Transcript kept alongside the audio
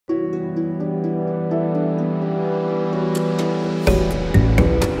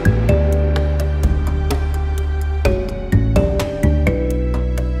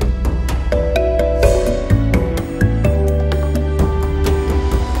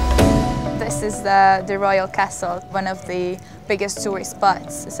This is the Royal Castle, one of the biggest tourist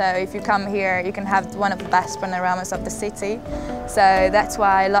spots. So if you come here, you can have one of the best panoramas of the city. So that's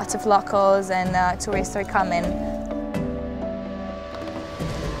why lots of locals and tourists are coming.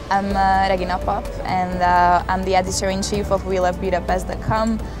 I'm Regina Pap, and I'm the editor-in-chief of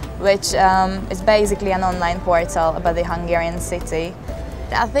WeLoveBudapest.com, which is basically an online portal about the Hungarian city.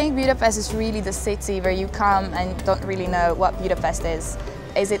 I think Budapest is really the city where you come and don't really know what Budapest is.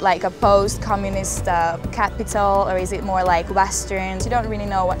 Is it like a post-communist capital, or is it more like Western? You don't really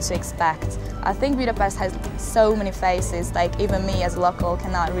know what to expect. I think Budapest has so many faces, like even me as a local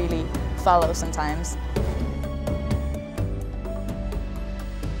cannot really follow sometimes.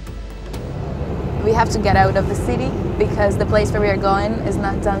 We have to get out of the city because the place where we are going is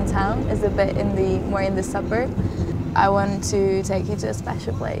not downtown, it's a bit more in the suburb. I want to take you to a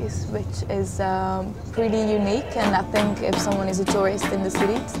special place which is pretty unique, and I think if someone is a tourist in the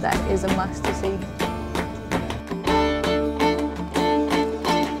city, that is a must to see.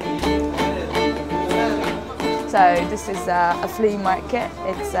 So this is a flea market.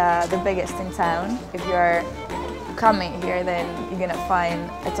 It's the biggest in town. If you're coming here, then you're gonna find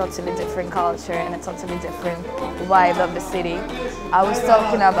a totally different culture and a totally different vibe of the city. I was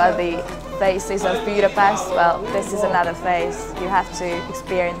talking about the faces of Budapest. Well, this is another face. You have to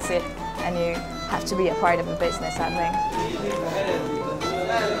experience it, and you have to be a part of the business, I think.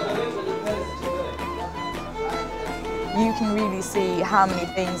 You can really see how many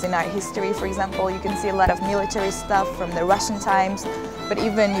things in our history. For example, you can see a lot of military stuff from the Russian times, but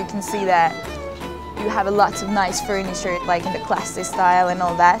even you can see that you have a lot of nice furniture, like in the classic style and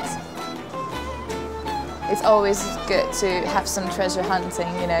all that. It's always good to have some treasure hunting,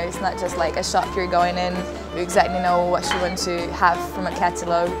 you know, it's not just like a shop you're going in, you exactly know what you want to have from a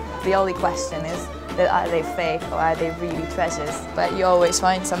catalogue. The only question is that are they fake or are they really treasures? But you always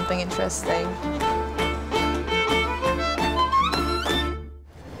find something interesting.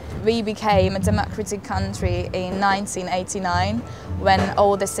 We became a democratic country in 1989 when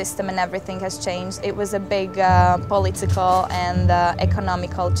all the system and everything has changed. It was a big political and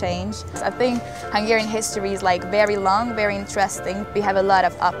economical change. I think Hungarian history is like very long, very interesting. We have a lot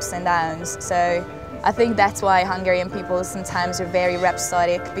of ups and downs. So I think that's why Hungarian people sometimes are very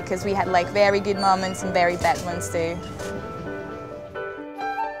rhapsodic, because we had like very good moments and very bad ones too.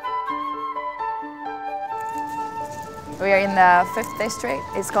 We are in the 5th district.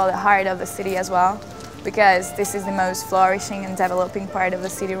 It's called the heart of the city as well, because this is the most flourishing and developing part of the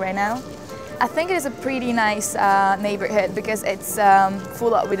city right now. I think it is a pretty nice neighborhood because it's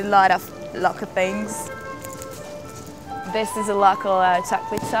full up with a lot of local things. This is a local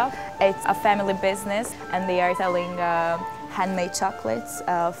chocolate shop. It's a family business, and they are selling handmade chocolates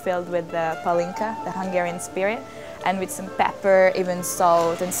filled with palinka, the Hungarian spirit, and with some pepper, even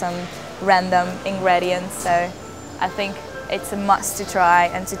salt, and some random ingredients. So I think it's a must to try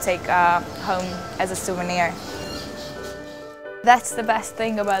and to take home as a souvenir. That's the best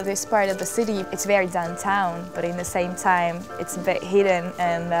thing about this part of the city. It's very downtown, but in the same time it's a bit hidden,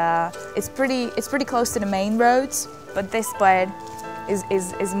 and it's pretty close to the main roads. But this part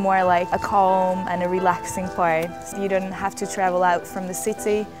is more like a calm and a relaxing part. So you don't have to travel out from the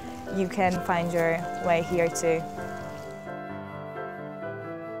city. You can find your way here too.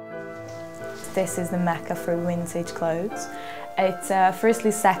 This is the mecca for vintage clothes. It's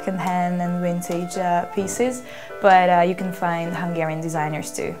firstly second-hand and vintage pieces, but you can find Hungarian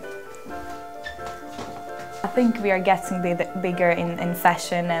designers too. I think we are getting bigger in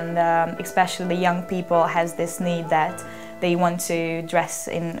fashion, and especially young people has this need that they want to dress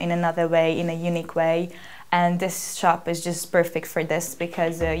in another way, in a unique way. And this shop is just perfect for this,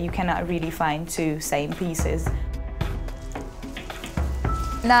 because you cannot really find two same pieces.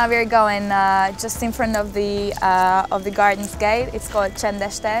 Now we're going just in front of the Gardens Gate. It's called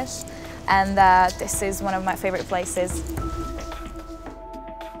Csendes Térs, and this is one of my favorite places.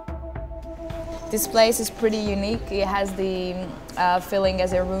 This place is pretty unique. It has the feeling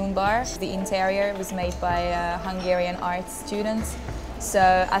as a room bar. The interior was made by Hungarian art students.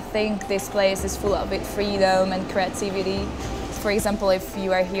 So I think this place is full of freedom and creativity. For example, if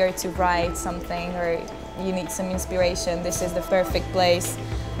you are here to write something or you need some inspiration, this is the perfect place.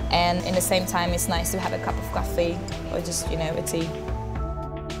 And in the same time, it's nice to have a cup of coffee or just, you know, a tea.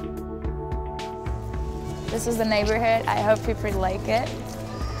 This is the neighborhood. I hope you really like it.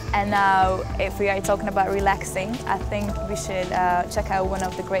 And now, if we are talking about relaxing, I think we should check out one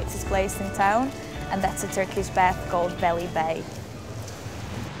of the greatest places in town, and that's a Turkish bath called Veli Bay.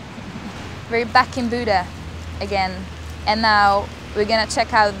 We're back in Buda again, and now we're gonna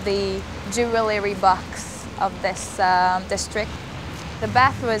check out the jewelry box of this district. The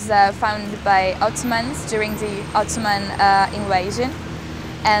bath was founded by Ottomans during the Ottoman invasion,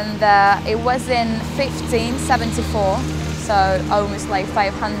 and it was in 1574, so almost like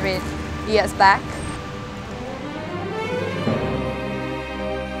 500 years back.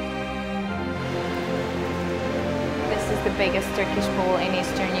 This is the biggest Turkish pool in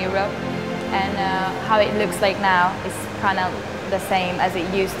Eastern Europe, and how it looks like now is kind of the same as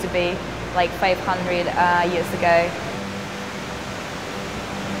it used to be like 500 years ago.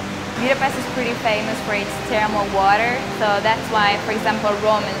 Budapest is pretty famous for its thermal water, so that's why, for example,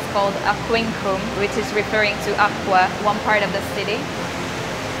 Romans called Aquincum, which is referring to aqua, one part of the city.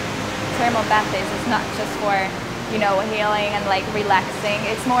 Thermal baths is not just for, you know, healing and like relaxing.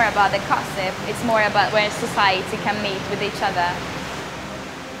 It's more about the gossip. It's more about where society can meet with each other.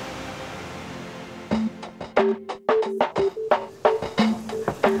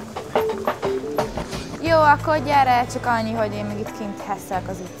 Jó, akkor gyere, csak annyi, hogy én még itt kint hesszelek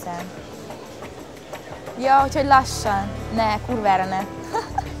az utcán. Ja, úgyhogy lassan. Ne, kurvára ne.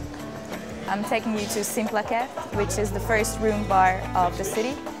 I'm taking you to Simplaket, which is the first room bar of the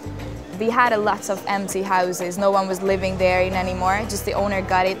city. We had a lot of empty houses. No one was living there anymore. Just the owner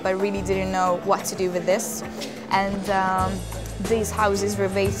got it, but really didn't know what to do with this. And these houses were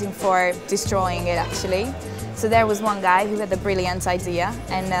waiting for destroying it, actually. So there was one guy who had a brilliant idea,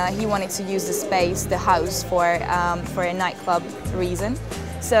 and he wanted to use the space, the house, for a nightclub reason.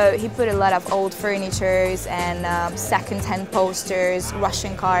 So he put a lot of old furnitures and second-hand posters,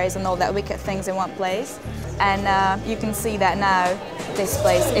 Russian cars, and all that wicked things in one place. And you can see that now this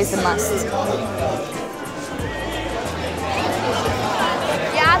place is a must.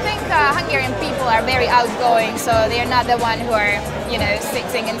 Yeah, I think Hungarian people are very outgoing, so they're not the one who are, you know,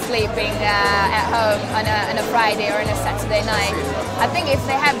 sitting and sleeping at home on a Friday or on a Saturday night. I think if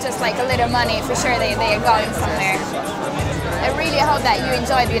they have just like a little money, for sure they are going somewhere. I really hope that you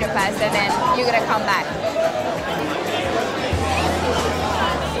enjoy Budapest and then you're gonna come back.